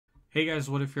Hey guys,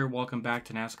 what if here? Welcome back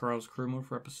to NASCAR. I was crew mode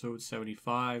for episode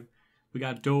 75. We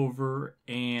got Dover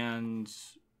and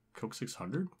Coke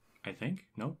 600, I think.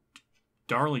 No,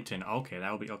 Darlington. Okay,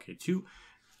 that'll be okay.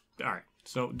 Alright,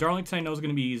 so Darlington I know is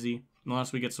going to be easy.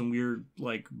 Unless we get some weird,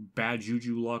 like, bad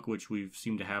juju luck, which we've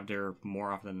seemed to have there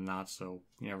more often than not, so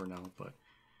you never know. But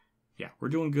yeah, we're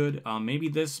doing good. Maybe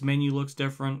this menu looks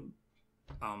different.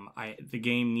 The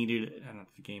game needed,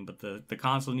 not the game, but the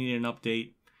console needed an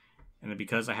update. And then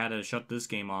because I had to shut this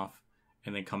game off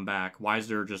and then come back, why is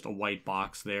there just a white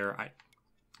box there?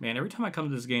 Man, every time I come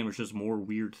to this game, there's just more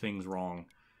weird things wrong.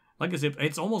 Like as if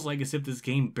it's almost like as if this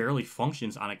game barely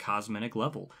functions on a cosmetic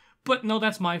level. But no,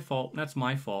 that's my fault. That's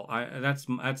my fault.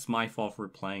 That's my fault for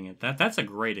playing it. That's a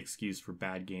great excuse for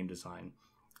bad game design.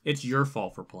 It's your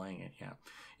fault for playing it.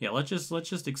 Yeah. Let's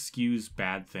just excuse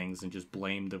bad things and just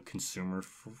blame the consumer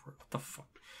for what the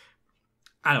fuck.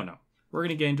 I don't know. We're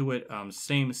going to get into it.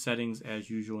 Same settings as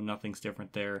usual. Nothing's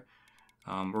different there.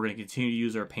 We're going to continue to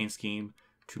use our paint scheme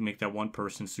to make that one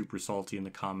person super salty in the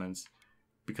comments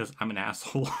because I'm an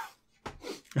asshole.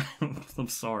 I'm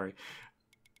sorry.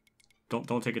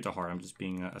 Don't take it to heart. I'm just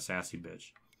being a sassy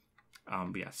bitch.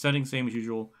 But yeah, settings same as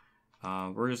usual.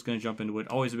 We're just going to jump into it.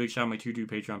 Always a big shout out to my tier 2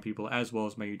 Patreon people as well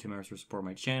as my YouTube members for support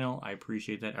my channel. I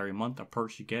appreciate that every month. The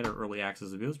perks you get are early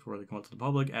access to videos before they come out to the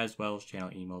public as well as channel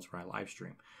emails where I live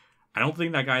stream. I don't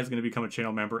think that guy is going to become a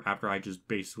channel member after I just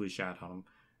basically shat on him.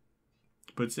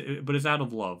 But it's out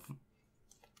of love.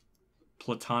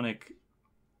 Platonic.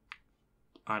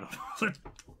 I don't know.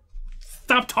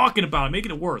 Stop talking about it.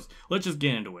 Making it worse. Let's just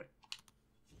get into it.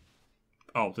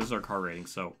 Oh, this is our car rating.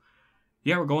 So,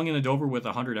 yeah, we're going into Dover with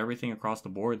 100 everything across the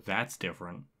board. That's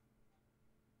different.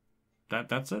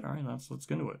 That's it. All right, let's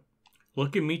get into it.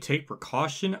 Look at me take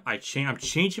precaution. I'm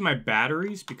changing my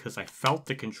batteries because I felt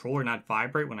the controller not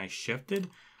vibrate when I shifted.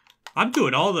 I'm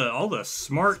doing all the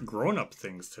smart grown-up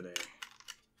things today.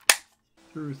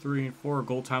 Through 3 and 4,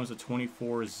 goal times at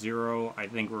 24-0. I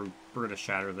think we're gonna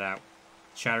shatter that.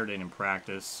 Shattered it in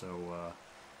practice. So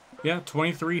yeah,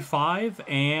 23-5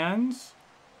 and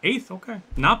 8th. Okay,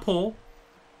 not pole.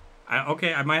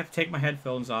 Okay, I might have to take my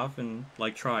headphones off and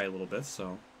like try a little bit.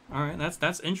 So. Alright,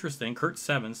 that's interesting. Kurt's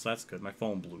 7th, so that's good. My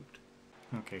phone blooped.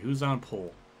 Okay, who's on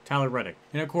pole? Tyler Reddick.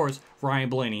 And of course, Ryan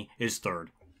Blaney is 3rd.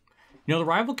 You know, the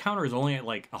rival counter is only at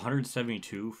like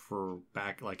 172 for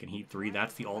back like in Heat 3.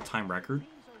 That's the all-time record.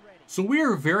 So we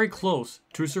are very close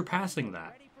to surpassing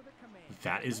that.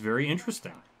 That is very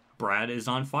interesting. Brad is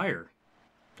on fire.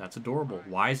 That's adorable.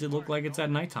 Why does it look like it's at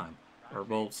nighttime? Or,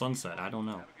 well, sunset. I don't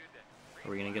know.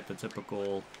 Are we going to get the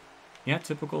typical... Yeah,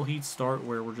 typical Heat start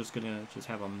where we're just going to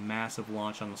have a massive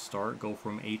launch on the start. Go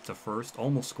from 8th to 1st.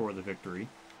 Almost score the victory.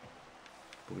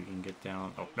 But we can get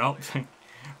down... Oh, no.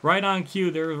 Right on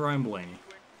cue, there's Ryan Blaney.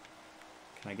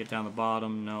 Can I get down the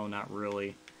bottom? No, not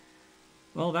really.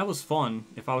 Well, that was fun.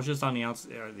 If I was just on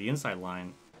the inside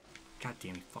line... God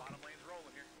damn it, fucking...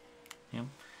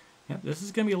 Yeah, this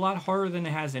is going to be a lot harder than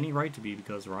it has any right to be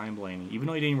because of Ryan Blaney. Even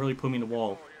though he didn't really put me in the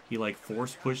wall... He, like,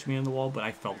 force-pushed me in the wall, but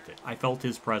I felt it. I felt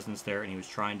his presence there, and he was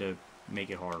trying to make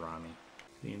it harder on me.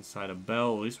 The inside of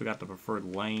Bell. At least we got the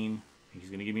preferred lane. He's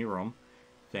going to give me room.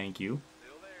 Thank you.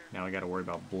 Now I got to worry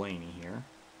about Blaney here.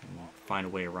 And find a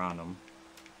way around him.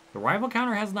 The rival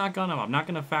counter has not gone up. I'm not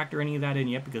going to factor any of that in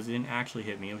yet because it didn't actually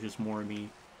hit me. It was just more of me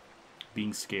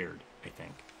being scared, I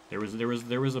think. There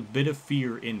was a bit of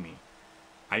fear in me.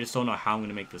 I just don't know how I'm going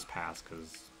to make this pass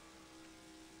because...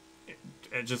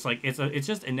 It's just like it's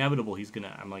just inevitable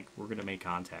we're gonna make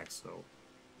contact, so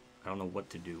I don't know what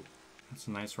to do. That's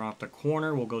a nice run off the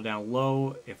corner. We'll go down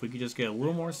low. If we could just get a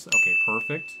little more... Okay,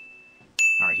 perfect.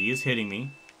 Alright, he is hitting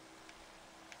me.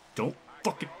 Don't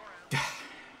fucking...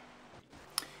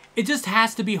 It just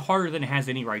has to be harder than it has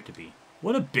any right to be.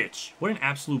 What a bitch. What an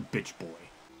absolute bitch boy.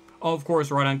 Oh, of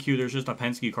course, right on cue, there's just a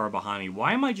Penske car behind me.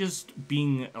 Why am I just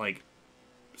being, like,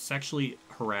 sexually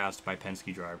harassed by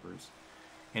Penske drivers?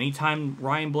 Anytime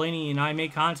Ryan Blaney and I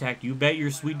make contact, you bet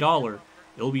your sweet dollar,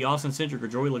 it'll be Austin Cindric or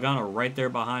Joey Logano right there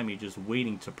behind me, just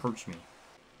waiting to perch me.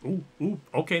 Ooh,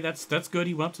 okay, that's good.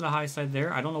 He went up to the high side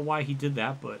there. I don't know why he did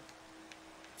that, but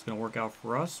it's going to work out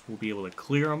for us. We'll be able to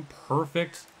clear him.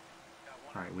 Perfect.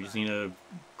 All right, we just need to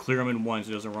clear him in one so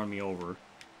he doesn't run me over.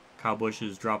 Kyle Busch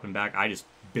is dropping back. I just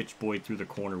bitch boyed through the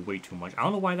corner way too much. I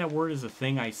don't know why that word is a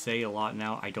thing I say a lot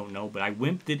now. I don't know, but I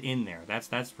wimped it in there.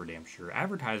 That's for damn sure.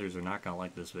 Advertisers are not going to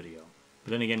like this video.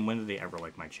 But then again, when did they ever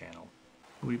like my channel?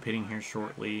 We'll be pitting here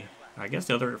shortly. I guess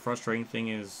the other frustrating thing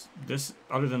is this,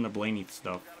 other than the Blaney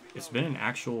stuff, it's been an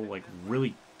actual, like,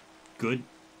 really good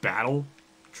battle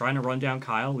trying to run down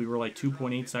Kyle. We were like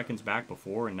 2.8 seconds back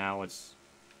before, and now it's,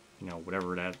 you know,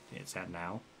 whatever it's at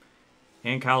now.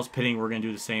 And Kyle's pitting. We're going to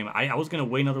do the same. I was going to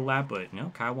wait another lap, but, you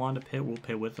know, Kyle wanted to pit. We'll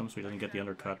pit with him so he doesn't get the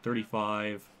undercut.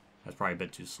 35. That's probably a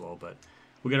bit too slow, but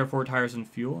we'll get our 4 tires and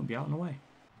fuel and be out and away.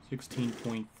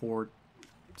 16.4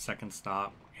 second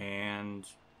stop. And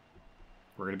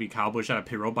we're going to be Kyle Busch out of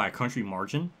pit road by a country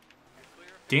margin.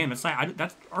 Damn, it's like,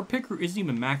 that's, our pit crew isn't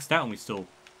even maxed out and we still...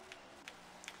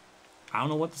 I don't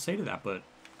know what to say to that, but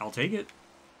I'll take it.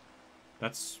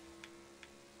 That's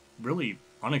really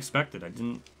unexpected.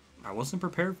 I wasn't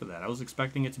prepared for that. I was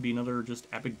expecting it to be another just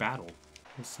epic battle.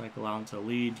 We'll cycle out into the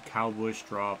lead. Kyle Busch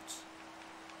dropped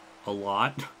a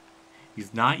lot.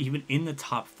 He's not even in the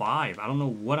top 5. I don't know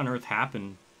what on earth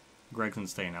happened.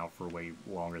 Gregson's staying out for way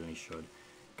longer than he should.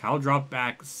 Kyle dropped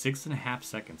back 6.5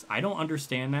 seconds. I don't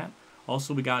understand that.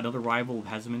 Also, we got another rival of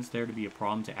Hellman's there to be a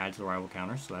problem to add to the rival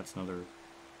counter, so that's another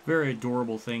very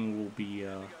adorable thing we'll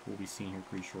be seeing here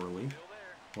pretty shortly.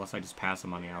 Unless I just pass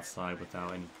him on the outside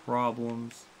without any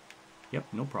problems. Yep,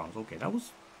 no problems. Okay, that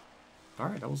was...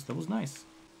 Alright, that was nice.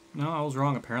 No, I was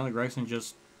wrong. Apparently Gregson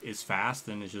just is fast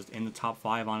and is just in the top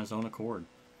 5 on his own accord.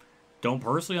 Don't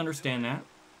personally understand that.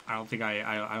 I don't think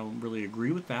I don't really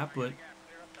agree with that, but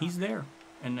he's there.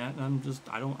 And that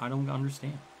I don't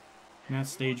understand. And that's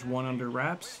stage 1 under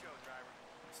wraps.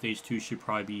 Stage 2 should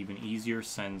probably be even easier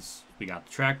since we got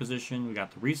the track position, we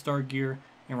got the restart gear,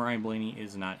 and Ryan Blaney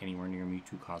is not anywhere near me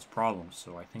to cause problems.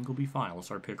 So I think we'll be fine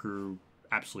unless our pit crew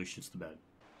absolutely shits the bed.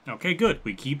 Okay, good.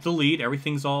 We keep the lead.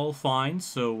 Everything's all fine.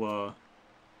 So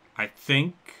I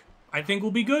think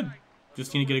we'll be good.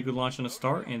 Just need to get a good launch and a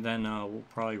start, and then we'll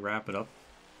probably wrap it up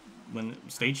when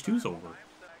stage 2's over.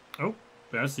 Oh,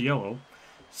 that's the yellow.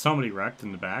 Somebody wrecked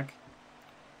in the back.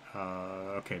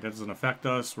 Okay, that doesn't affect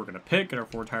us. We're going to pit, get our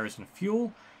 4 tires and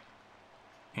fuel.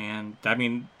 And, I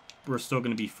mean, we're still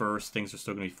going to be first. Things are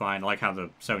still going to be fine. I like how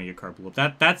the 70 car blew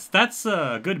up. That's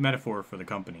a good metaphor for the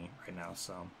company right now,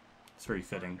 so it's very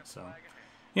fitting. So,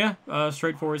 yeah,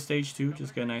 straightforward stage 2.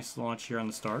 Just get a nice launch here on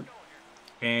the start.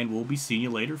 And we'll be seeing you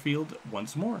later, field,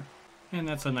 once more. And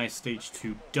that's a nice stage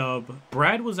 2 dub.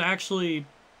 Brad was actually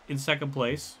in second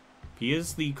place. He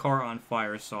is the car on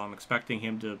fire, so I'm expecting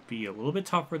him to be a little bit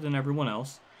tougher than everyone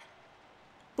else.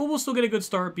 But we'll still get a good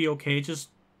start, be okay. Just,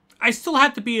 I still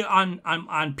have to be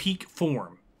on peak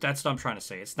form. That's what I'm trying to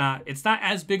say. It's not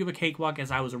as big of a cakewalk as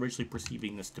I was originally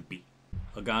perceiving this to be.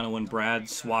 Logano and Brad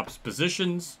swaps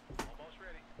positions. I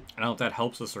don't know if that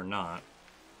helps us or not.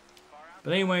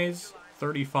 But anyways,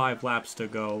 35 laps to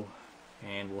go.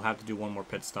 And we'll have to do one more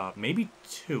pit stop. Maybe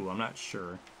 2, I'm not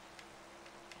sure.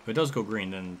 If it does go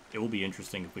green, then it will be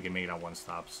interesting if we can make it on 1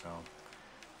 stop. So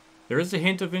there is a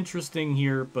hint of interesting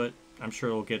here, but I'm sure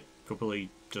it'll get completely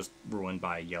just ruined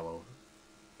by yellow.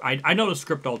 I know the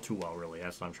script all too well, really.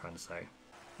 That's what I'm trying to say.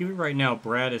 Even right now,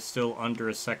 Brad is still under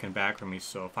a second back from me,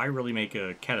 so if I really make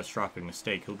a catastrophic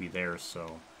mistake, he'll be there.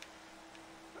 So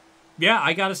yeah,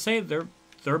 I gotta say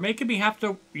they're making me have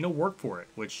to work for it,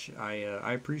 which I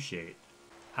appreciate.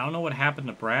 I don't know what happened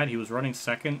to Brad. He was running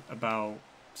second about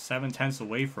 7/10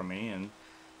 away from me, and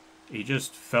he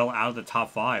just fell out of the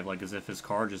top 5, like as if his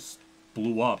car just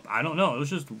blew up. I don't know. It was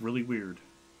just really weird.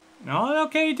 Oh,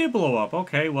 okay, he did blow up.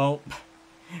 Okay, well,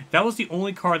 that was the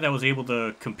only car that was able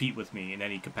to compete with me in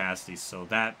any capacity, so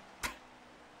that...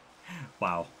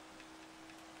 Wow.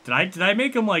 Did I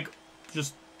make him, like,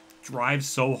 just drive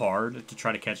so hard to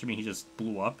try to catch me, he just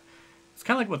blew up? It's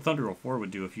kind of like what Thunder 04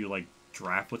 would do if you, like,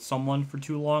 draft with someone for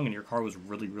too long and your car was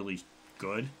really, really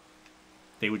good.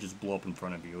 They would just blow up in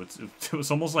front of you. It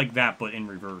was almost like that, but in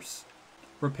reverse.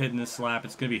 We're pitting this lap.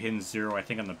 It's going to be hitting 0, I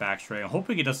think, on the back straight. I'm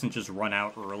hoping it doesn't just run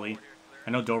out early. I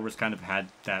know Dover's kind of had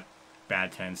that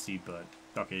bad tendency, but...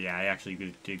 Okay, yeah, I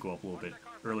actually did go up a little bit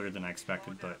earlier than I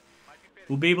expected, but...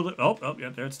 We'll be able to... Oh, yeah,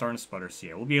 there it's starting to sputter. So,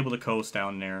 yeah, we'll be able to coast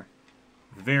down there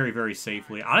very, very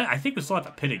safely. I think we still have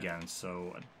to pit again,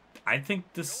 so... I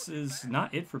think this is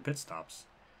not it for pit stops.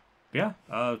 Yeah,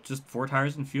 just 4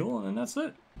 tires and fuel, and then that's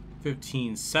it.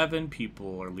 15-7,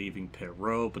 people are leaving pit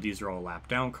road, but these are all lap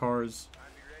down cars.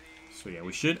 So yeah,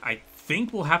 we should, I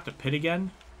think we'll have to pit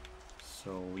again.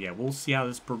 So yeah, we'll see how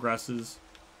this progresses.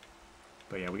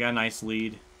 But yeah, we got a nice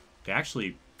lead. They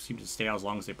actually seem to stay out as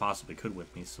long as they possibly could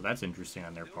with me, so that's interesting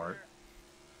on their part.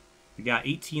 We got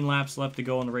 18 laps left to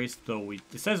go in the race, though it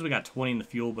says we got 20 in the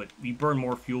fuel, but we burn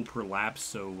more fuel per lap,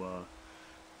 so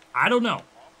I don't know.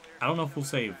 I don't know if we'll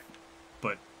save,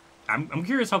 but I'm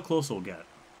curious how close we'll get.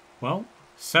 Well,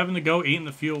 7 to go, 8 in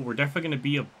the fuel. We're definitely going to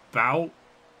be about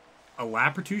a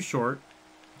lap or 2 short,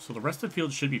 so the rest of the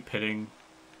field should be pitting.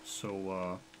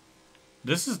 So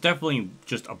this is definitely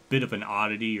just a bit of an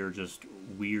oddity or just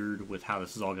weird with how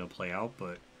this is all going to play out,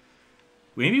 but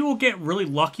maybe we'll get really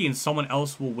lucky and someone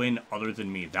else will win other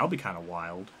than me. That'll be kind of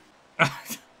wild.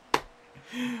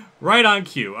 Right on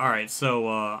cue. Alright,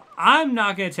 so I'm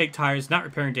not going to take tires, not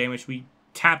repairing damage. We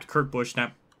tapped Kurt Busch, and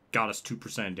that got us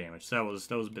 2% damage. That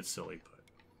was a bit silly, but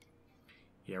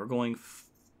yeah, we're going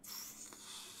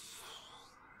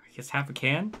I guess half a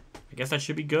can. I guess that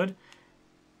should be good.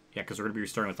 Yeah, because we're going to be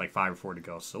restarting with like 5 or 4 to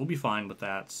go, so we'll be fine with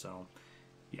that. So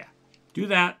yeah, do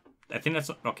that. I think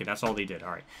that's okay. That's all they did.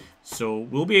 All right, so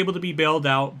we'll be able to be bailed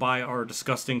out by our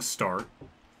disgusting start,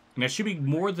 and that should be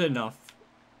more than enough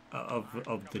of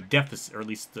the deficit, or at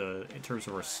least in terms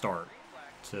of our start,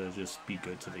 to just be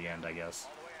good to the end, I guess.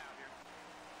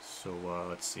 So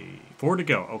let's see, 4 to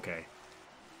go. Okay,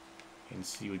 and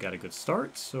see, we got a good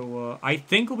start. So I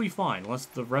think we'll be fine, unless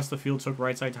the rest of the field took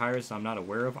right side tires. I'm not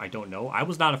aware of. I don't know. I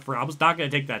was not afraid. I was not going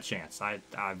to take that chance. I'd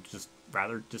just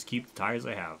rather just keep the tires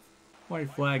I have.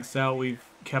 White flags out. We've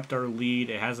kept our lead.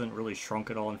 It hasn't really shrunk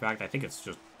at all. In fact, I think it's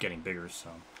just getting bigger. So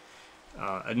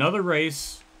another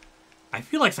race. I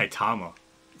feel like Saitama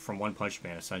from One Punch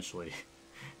Man, essentially.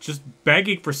 Just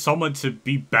begging for someone to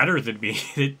be better than me.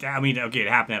 I mean, okay, it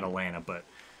happened at Atlanta, but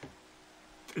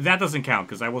that doesn't count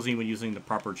because I wasn't even using the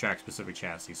proper track-specific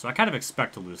chassis. So I kind of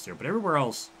expect to lose there, but everywhere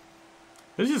else,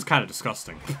 this is kind of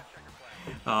disgusting.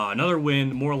 Another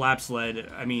win, more laps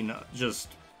led. I mean, just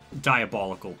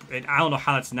diabolical. I don't know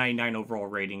how that's 99 overall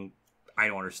rating. I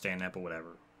don't understand that, but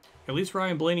whatever. At least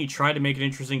Ryan Blaney tried to make it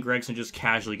interesting. Gregson just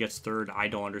casually gets third. I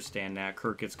don't understand that.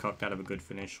 Kurt gets cucked out of a good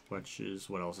finish, which is,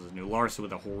 what else is new? Larson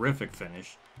with a horrific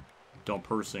finish. Don't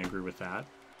personally agree with that.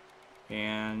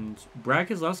 And Brad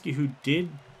Keselowski, who did,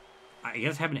 I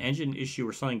guess, have an engine issue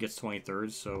or something, gets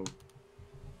 23rd, so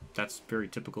that's very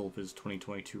typical of his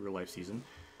 2022 real life season.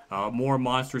 More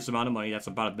monstrous amount of money. That's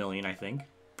about $1 million, I think.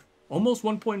 Almost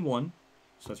 1.1,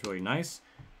 so that's really nice.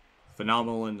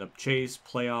 Phenomenal in the chase,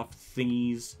 playoff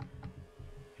thingies,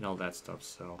 and all that stuff.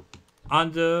 So,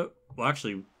 on the, well,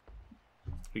 actually,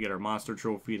 we get our monster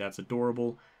trophy. That's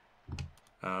adorable.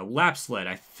 Lap sled.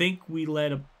 I think we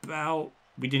led about,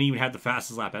 we didn't even have the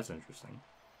fastest lap. That's interesting.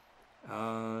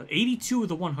 82 with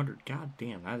the 100. God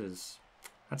damn,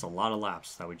 that's a lot of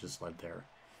laps that we just led there.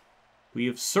 We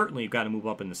have certainly got to move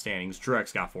up in the standings.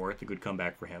 Truex got 4th. A good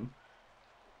comeback for him.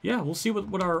 Yeah, we'll see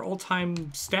what our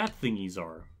all-time stat thingies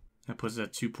are. That puts it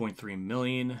at 2.3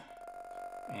 million.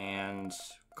 And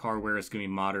car wear is going to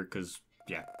be moderate because,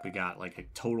 yeah, we got like a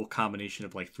total combination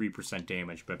of like 3%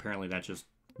 damage. But apparently that just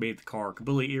made the car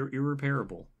completely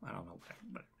irreparable. I don't know.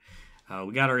 But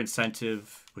we got our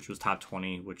incentive, which was top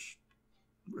 20, which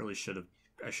really it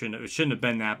shouldn't have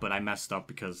been that, but I messed up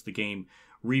because the game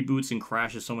reboots and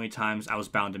crashes so many times. I was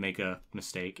bound to make a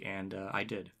mistake, and I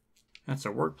did. That's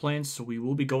our work plan, so we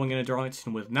will be going into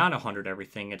Darlington with not 100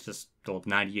 everything. It's just the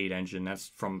 98 engine.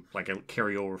 That's from like a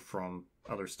carryover from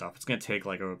other stuff. It's gonna take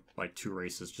like 2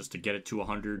 races just to get it to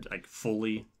 100 like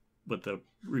fully with the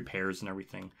repairs and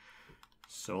everything.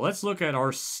 So let's look at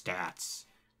our stats.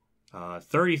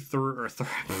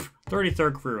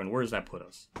 33rd career, and where does that put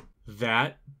us?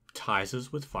 That ties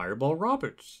us with Fireball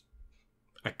Roberts.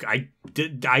 I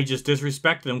just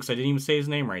disrespected him because I didn't even say his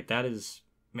name right. That is,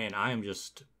 man, I don't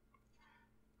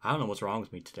know what's wrong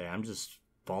with me today. I'm just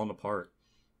falling apart.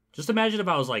 Just imagine if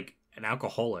I was like an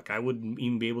alcoholic. I wouldn't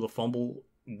even be able to fumble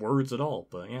words at all.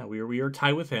 But yeah, we are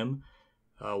tied with him.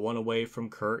 1 away from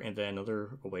Kurt and then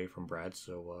another away from Brad.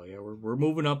 So yeah, we're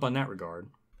moving up on that regard.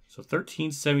 So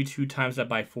 1372 times that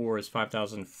by 4 is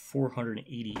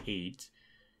 5,488.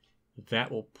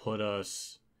 That will put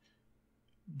us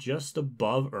just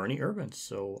above Ernie Irvin.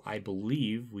 So I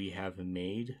believe we have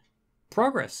made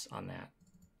progress on that.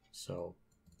 So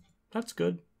that's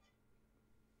good.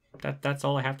 That's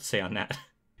all I have to say on that.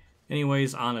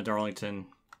 Anyways, on to Darlington.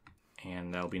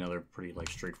 And that'll be another pretty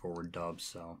straightforward dub.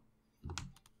 So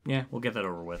yeah, we'll get that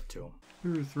over with too.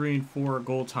 3 and 4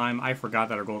 goal time. I forgot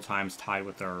that our goal time's tied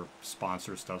with our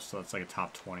sponsor stuff, so that's like a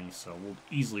top 20. So we'll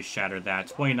easily shatter that.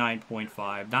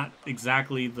 29.5. Not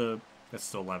exactly that's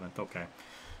still 11th. Okay.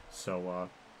 So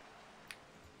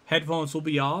headphones will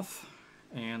be off,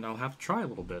 and I'll have to try a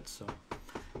little bit. So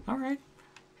all right,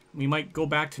 we might go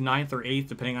back to 9th or 8th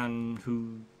depending on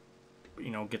who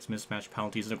gets mismatch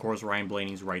penalties. And of course, Ryan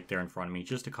Blaney's right there in front of me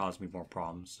just to cause me more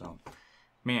problems. So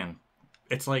man.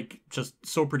 It's just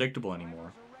so predictable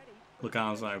anymore. Look, I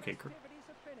was like, okay,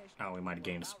 oh, we might have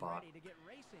gained a spot.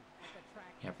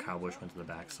 Yep, Kyle Busch went to the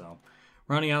back, so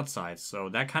running outside. So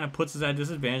that kind of puts us at a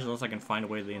disadvantage unless I can find a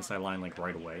way to the inside line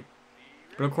right away.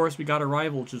 But of course, we got a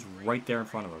rival just right there in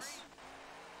front of us.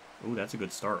 Ooh, that's a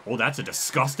good start. Oh, that's a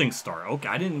disgusting start.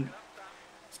 Okay,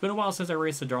 it's been a while since I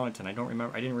raced at Darlington. I don't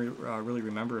remember. I didn't really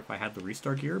remember if I had the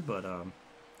restart gear, but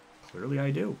clearly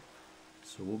I do.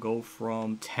 So we'll go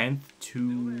from 10th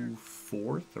to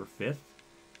 4th or 5th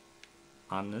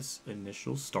on this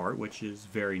initial start, which is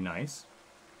very nice.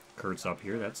 Kurt's up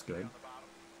here, that's good.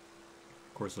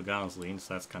 Of course, Logano's leading,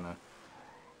 so that's kind of...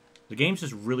 The game's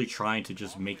just really trying to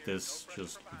just make this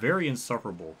just very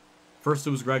insufferable. First it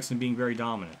was Gregson being very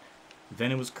dominant.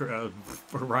 Then it was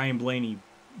Ryan Blaney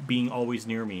being always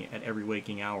near me at every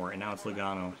waking hour, and now it's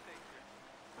Logano.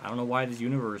 I don't know why this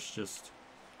universe just...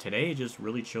 Today just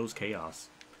really chose chaos.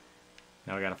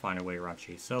 Now we gotta find our way around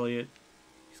Chase Elliott.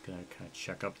 He's gonna kind of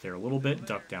check up there a little bit,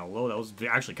 duck down low. That was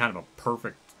actually kind of a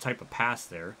perfect type of pass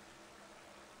there.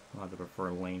 I'll have to prefer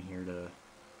a lane here to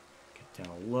get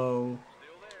down low.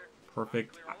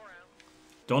 Perfect.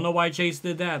 Don't know why Chase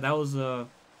did that. That was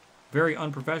very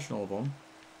unprofessional of him.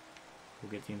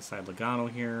 We'll get the inside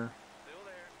Logano here.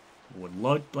 Would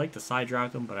like to side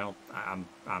draft him, but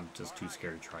I'm just too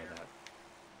scared to try that.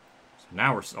 So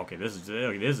now we're okay. This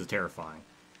is terrifying.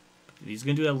 He's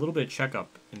gonna do that little bit of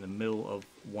checkup in the middle of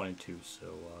 1 and 2. So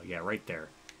yeah, right there.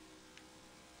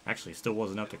 Actually, still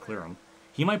wasn't enough to clear him.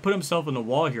 He might put himself in the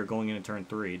wall here going into turn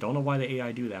 3. Don't know why the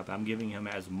AI do that, but I'm giving him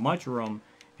as much room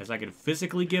as I could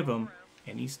physically give him,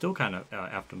 and he still kind of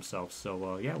effed himself.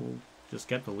 So yeah, we'll just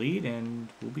get the lead and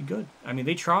we'll be good. I mean,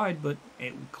 they tried, but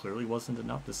it clearly wasn't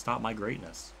enough to stop my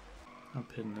greatness. I'm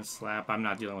pitting this lap. I'm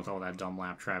not dealing with all that dumb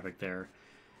lap traffic there.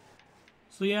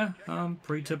 So yeah,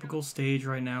 pretty typical stage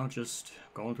right now, just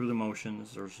going through the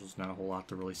motions. There's just not a whole lot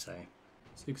to really say.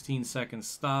 16 seconds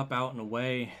stop, out and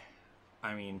away.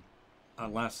 I mean,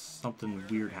 unless something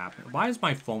weird happened. Why does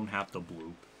my phone have to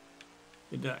bloop?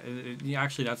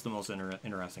 Actually, that's the most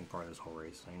interesting part of this whole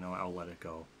race. You know, I'll let it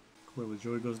go. Clearly,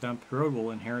 Joey goes down pit road,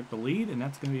 will inherit the lead, and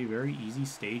that's going to be a very easy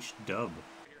stage dub.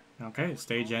 Okay,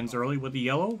 stage ends early with the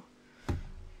yellow. At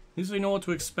least we know what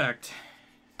to expect.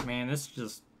 Man, this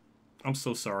just... I'm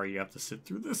so sorry you have to sit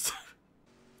through this.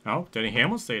 Oh, Denny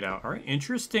Hamlin stayed out. All right,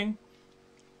 interesting.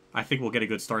 I think we'll get a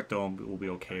good start, though, and we'll be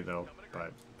okay, though.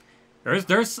 But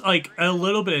there's like, a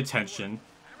little bit of tension.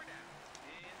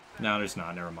 No, there's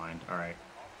not. Never mind. All right.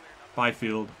 Bye,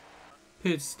 field.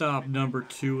 Pit stop number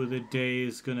 2 of the day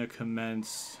is going to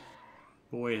commence.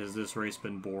 Boy, has this race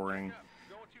been boring.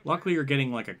 Luckily, you're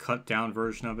getting like a cut-down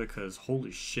version of it, because holy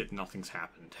shit, nothing's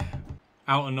happened.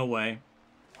 Out and away.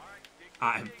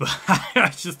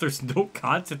 It's just there's no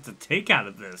content to take out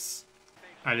of this.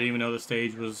 I didn't even know the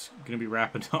stage was going to be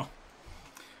wrapping up.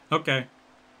 Okay.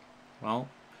 Well,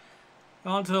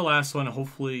 on to the last one.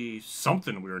 Hopefully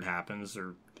something weird happens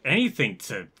or anything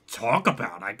to talk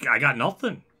about. I got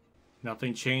nothing.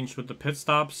 Nothing changed with the pit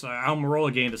stops.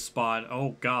 Almirola gained a spot.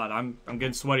 Oh god, I'm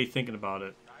getting sweaty thinking about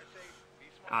it.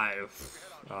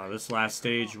 This last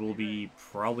stage will be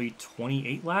probably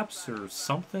 28 laps or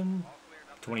something.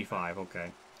 25,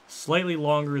 okay. Slightly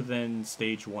longer than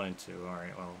stage 1 and 2.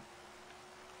 Alright, well.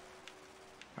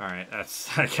 Alright,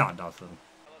 I got nothing.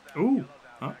 Ooh!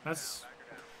 Oh, that's...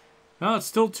 No, it's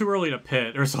still too early to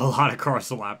pit. There's a lot of cars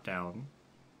to lap down.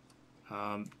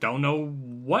 Don't know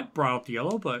what brought up the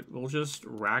yellow, but we'll just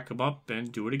rack them up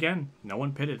and do it again. No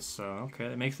one pitted, so okay,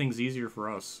 that makes things easier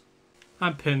for us.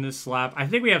 I'm pinning this lap. I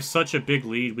think we have such a big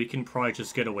lead, we can probably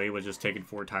just get away with just taking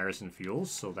 4 tires and fuel,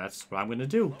 so that's what I'm going to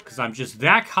do. Because I'm just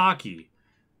that cocky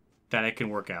that it can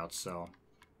work out, so...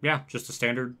 Yeah, just a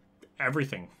standard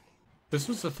everything. This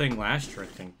was the thing last year, I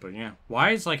think, but yeah.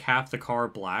 Why is, like, half the car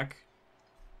black?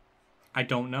 I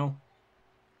don't know.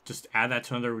 Just add that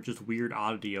to another just weird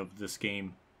oddity of this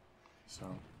game. So,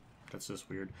 that's just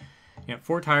weird. Yeah,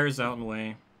 4 tires out in the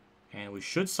way. And we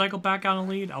should cycle back on a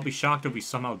lead. I'll be shocked if we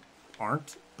somehow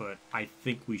aren't, but I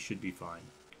think we should be fine.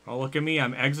 Oh, look at me.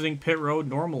 I'm exiting pit road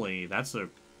normally. That's a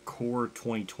core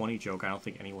 2020 joke. I don't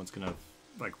think anyone's gonna,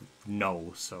 like,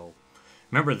 know. So,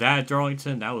 remember that,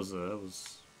 Darlington? That was a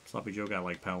sloppy joke. I,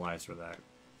 like, penalized for that.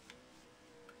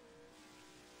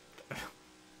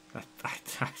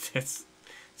 It's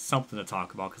something to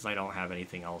talk about because I don't have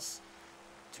anything else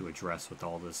to address with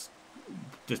all this.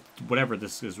 Just whatever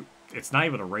this is, it's not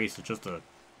even a race. It's just a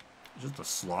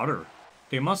slaughter.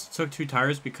 They must have took 2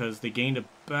 tires because they gained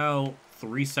about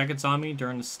 3 seconds on me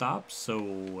during the stop.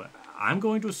 So I'm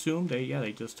going to assume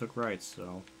they just took rights.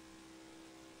 So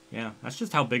yeah, that's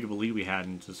just how big of a lead we had,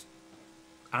 and just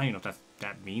I don't even know if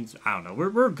that means. I don't know.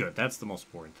 We're good. That's the most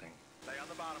important thing. Stay on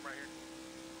the bottom right here.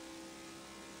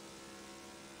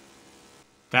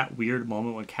 That weird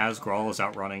moment when Kaz Grall is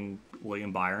outrunning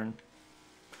William Byron.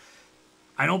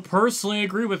 I don't personally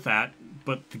agree with that,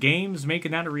 but the game's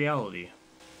making that a reality.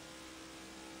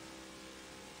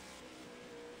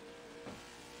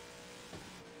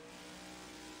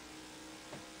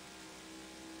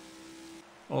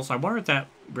 Also, I wonder if that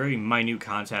very minute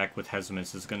contact with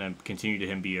Hellman is going to continue to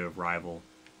him be a rival.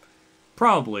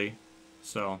 Probably.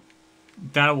 So,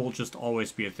 that will just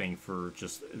always be a thing for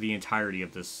just the entirety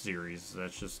of this series.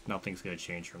 That's just, nothing's going to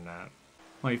change from that.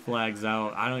 White flags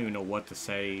out. I don't even know what to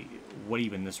say, what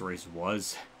even this race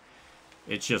was.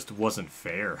 It just wasn't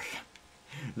fair.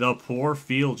 The poor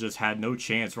field just had no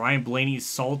chance. Ryan Blaney's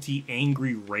salty,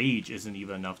 angry rage isn't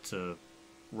even enough to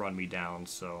run me down,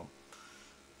 so...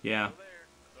 Yeah.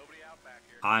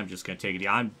 I'm just going to take it.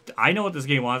 I know what this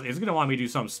game wants. It's going to want me to do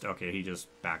something... Okay, he just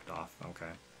backed off.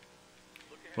 Okay.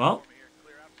 Well.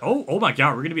 Oh my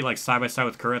god. We're going to be like side by side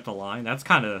with Kurt at the line. That's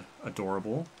kind of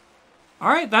adorable.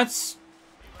 Alright, that's...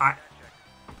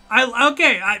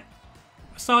 Okay, I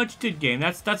saw what you did, game.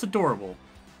 That's adorable.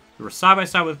 We were side by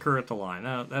side with Kurt at the line.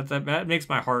 That makes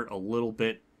my heart a little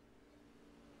bit...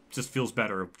 Just feels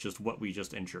better, just what we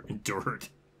just endured.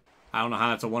 I don't know how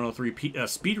that's a 103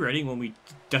 speed rating when we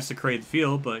desecrate the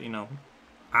field, but, you know,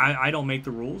 I don't make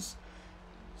the rules.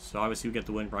 So, obviously, we get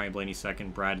the win. Brian Blaney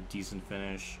second. Brad, a decent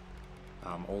finish.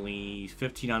 Only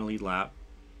 15 on lead lap.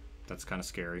 That's kind of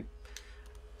scary.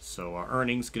 So, our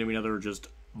earnings going to be another just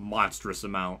monstrous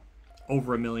amount.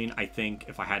 Over $1 million, I think,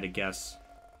 if I had to guess.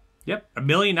 Yep,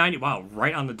 $1,090,000. Wow,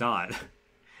 right on the dot.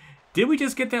 Did we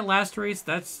just get that last race?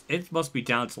 It must be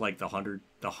down to like the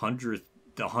hundreds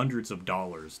of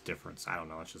dollars difference. I don't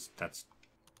know. It's just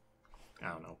I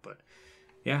don't know, but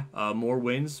yeah, more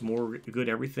wins, more good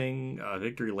everything.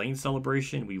 Victory Lane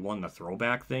celebration. We won the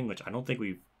throwback thing, which I don't think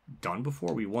we've done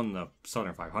before. We won the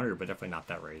Southern 500, but definitely not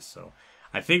that race. So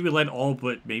I think we led all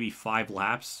but maybe 5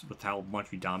 laps with how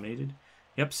much we dominated.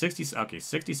 Yep,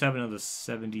 67 of the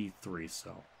 73.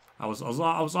 So I was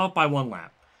off by 1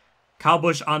 lap. Kyle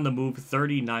Busch on the move,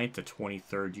 39th to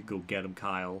 23rd. You go get him,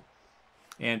 Kyle.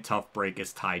 And tough break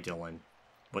is Ty Dillon.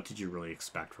 What did you really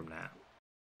expect from that?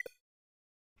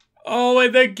 Oh,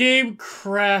 and the game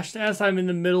crashed as I'm in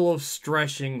the middle of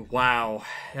stretching. Wow.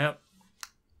 Yep.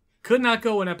 Could not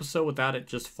go an episode without it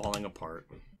just falling apart.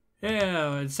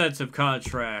 Yeah, incentive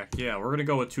contract. Yeah, we're going to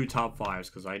go with 2 top 5s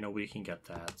because I know we can get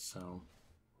that. So,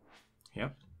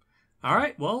 yep. All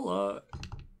right, well,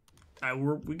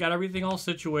 we got everything all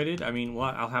situated. I mean,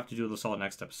 I'll have to do this all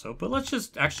next episode. But let's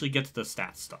just actually get to the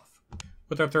stats stuff.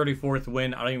 With our 34th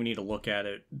win, I don't even need to look at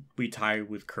it. We tied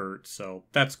with Kurt, so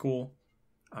that's cool.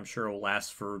 I'm sure it'll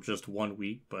last for just 1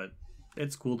 week, but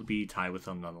it's cool to be tied with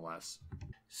him nonetheless.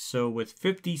 So with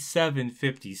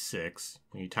 57.56,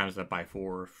 when you times that by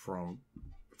 4 from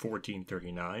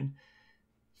 1439,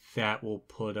 that will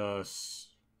put us,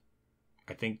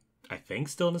 I think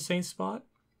still in the same spot.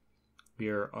 We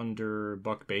are under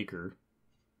Buck Baker.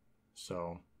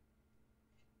 So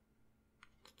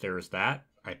there's that.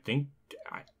 I think,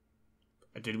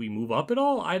 did we move up at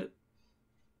all?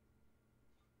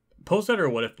 Post that or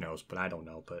what if knows, but I don't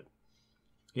know. But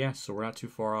yeah, so we're not too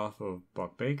far off of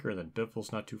Buck Baker. Then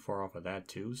Biffle's not too far off of that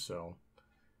too. So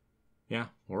yeah,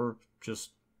 we're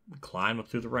just climbing up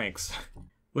through the ranks.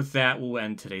 With that, we'll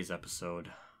end today's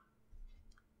episode.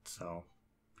 So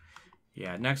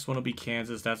yeah, next one will be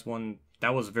Kansas. That's one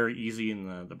that was very easy in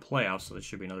the playoffs, so that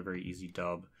should be another very easy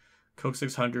dub. Coke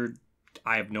 600.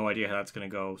 I have no idea how that's going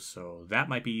to go, so that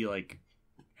might be like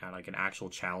an actual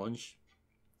challenge.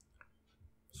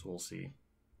 So we'll see.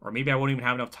 Or maybe I won't even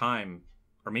have enough time.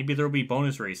 Or maybe there will be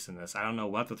bonus race in this. I don't know.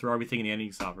 We'll have to throw everything in the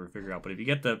ending software to figure out. But if you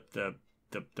get the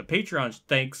Patreon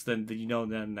thanks, then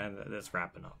then that's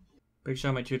wrapping up. Big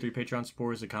shout out my 2 or 3 Patreon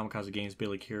supporters: the Kamikazegames,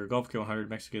 Billy Kier, Golf Kill 100,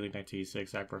 Mexican League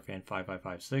 1986, Akbar Fan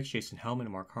 5556, Jason Hellman,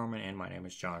 and Mark Harman, and my name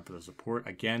is John for the support.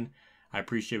 Again, I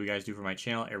appreciate what you guys do for my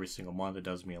channel every single month. It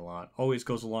does me a lot. Always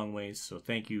goes a long ways. So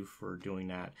thank you for doing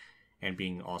that and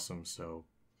being awesome. So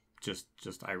just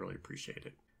I really appreciate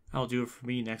it. That'll do it for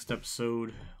me. Next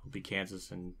episode will be Kansas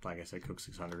and, like I said, Coke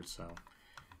 600. So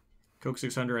Coke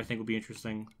 600 I think will be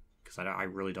interesting because I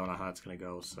really don't know how it's going to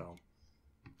go. So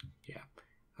yeah.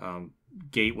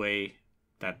 Gateway,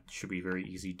 that should be very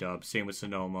easy dub. Same with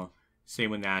Sonoma.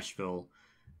 Same with Nashville.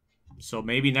 So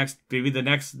maybe the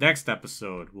next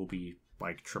episode will be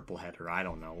like triple header. I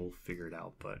don't know. We'll figure it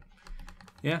out. But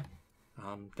yeah,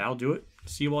 that'll do it.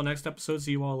 See you all next episode.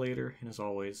 See you all later. And as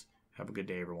always, have a good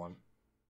day, everyone.